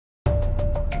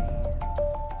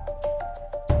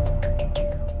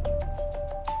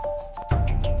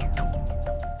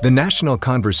The national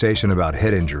conversation about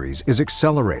head injuries is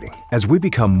accelerating as we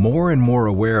become more and more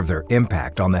aware of their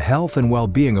impact on the health and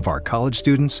well-being of our college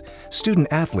students, student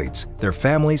athletes, their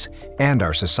families, and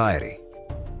our society.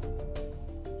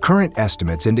 Current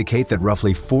estimates indicate that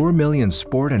roughly 4 million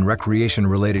sport and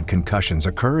recreation-related concussions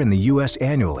occur in the U.S.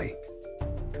 annually.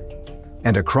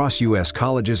 And across U.S.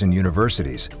 colleges and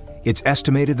universities, it's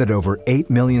estimated that over 8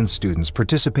 million students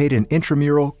participate in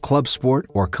intramural, club sport,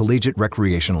 or collegiate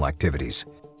recreational activities.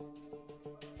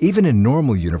 Even in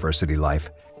normal university life,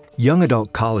 young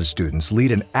adult college students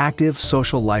lead an active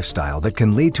social lifestyle that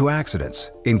can lead to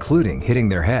accidents, including hitting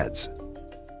their heads.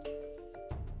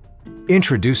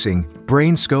 Introducing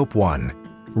BrainScope One,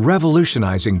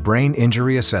 revolutionizing brain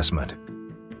injury assessment.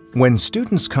 When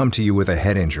students come to you with a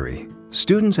head injury,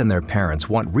 students and their parents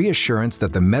want reassurance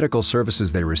that the medical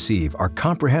services they receive are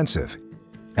comprehensive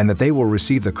and that they will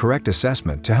receive the correct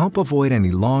assessment to help avoid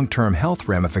any long-term health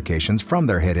ramifications from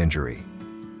their head injury.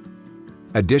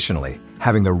 Additionally,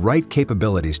 having the right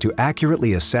capabilities to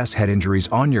accurately assess head injuries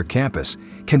on your campus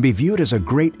can be viewed as a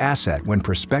great asset when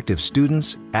prospective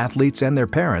students, athletes, and their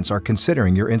parents are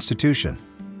considering your institution.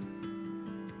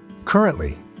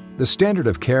 Currently, the standard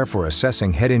of care for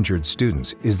assessing head-injured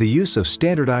students is the use of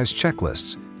standardized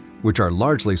checklists, which are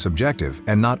largely subjective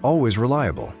and not always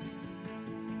reliable.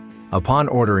 Upon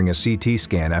ordering a CT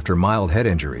scan after mild head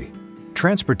injury,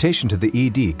 transportation to the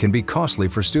ED can be costly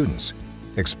for students,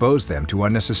 expose them to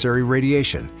unnecessary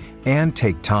radiation, and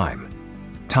take time.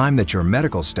 Time that your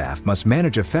medical staff must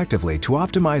manage effectively to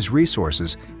optimize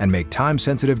resources and make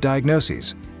time-sensitive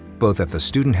diagnoses, both at the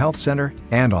student health center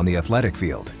and on the athletic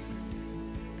field.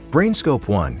 BrainScope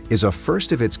One is a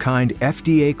first-of-its-kind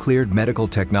FDA-cleared medical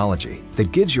technology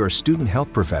that gives your student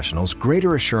health professionals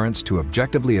greater assurance to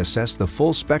objectively assess the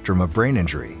full spectrum of brain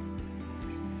injury.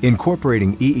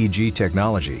 Incorporating EEG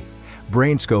technology,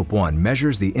 BrainScope One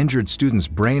measures the injured student's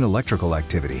brain electrical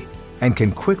activity and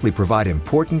can quickly provide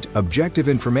important, objective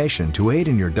information to aid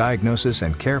in your diagnosis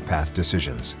and care path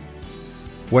decisions.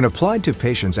 When applied to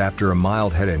patients after a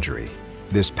mild head injury,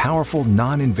 this powerful,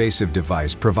 non-invasive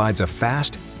device provides a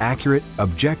fast, accurate,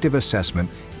 objective assessment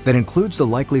that includes the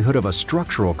likelihood of a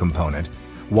structural component,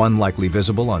 one likely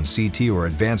visible on CT or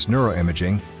advanced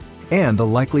neuroimaging, and the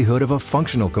likelihood of a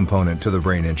functional component to the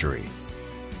brain injury.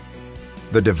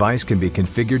 The device can be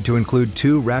configured to include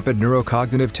 2 rapid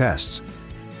neurocognitive tests,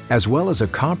 as well as a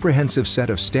comprehensive set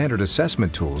of standard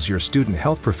assessment tools your student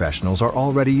health professionals are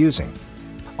already using,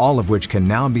 all of which can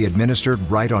now be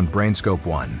administered right on BrainScope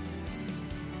One.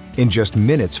 In just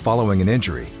minutes following an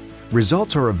injury,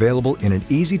 results are available in an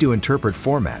easy-to-interpret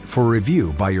format for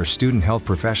review by your student health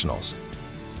professionals.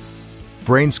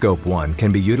 BrainScope One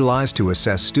can be utilized to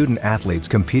assess student athletes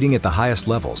competing at the highest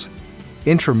levels,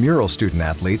 intramural student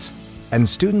athletes, and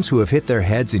students who have hit their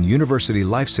heads in university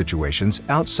life situations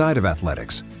outside of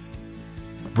athletics.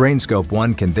 BrainScope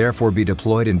One can therefore be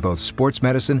deployed in both sports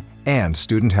medicine and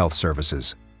student health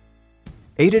services.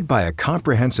 Aided by a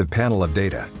comprehensive panel of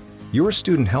data, your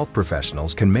student health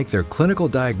professionals can make their clinical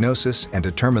diagnosis and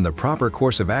determine the proper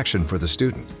course of action for the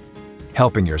student,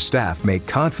 helping your staff make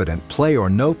confident play or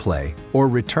no play or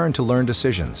return to learn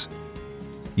decisions.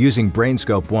 Using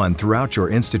BrainScope One throughout your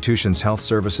institution's health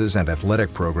services and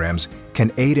athletic programs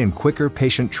can aid in quicker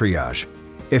patient triage,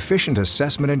 efficient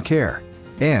assessment and care,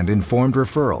 and informed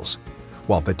referrals,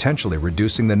 while potentially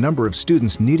reducing the number of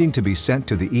students needing to be sent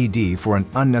to the ED for an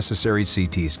unnecessary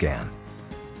CT scan.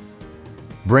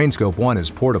 BrainScope One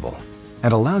is portable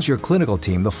and allows your clinical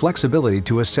team the flexibility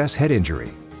to assess head injury,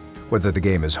 whether the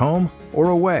game is home or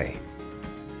away.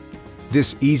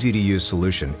 This easy-to-use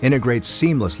solution integrates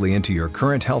seamlessly into your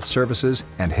current health services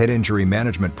and head injury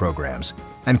management programs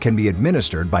and can be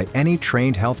administered by any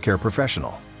trained healthcare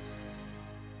professional.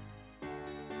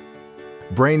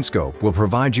 BrainScope will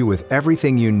provide you with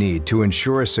everything you need to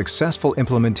ensure a successful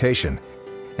implementation,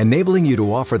 enabling you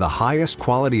to offer the highest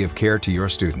quality of care to your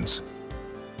students.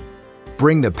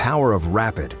 Bring the power of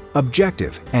rapid,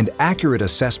 objective, and accurate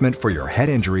assessment for your head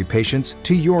injury patients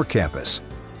to your campus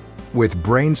with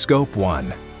BrainScope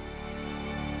One.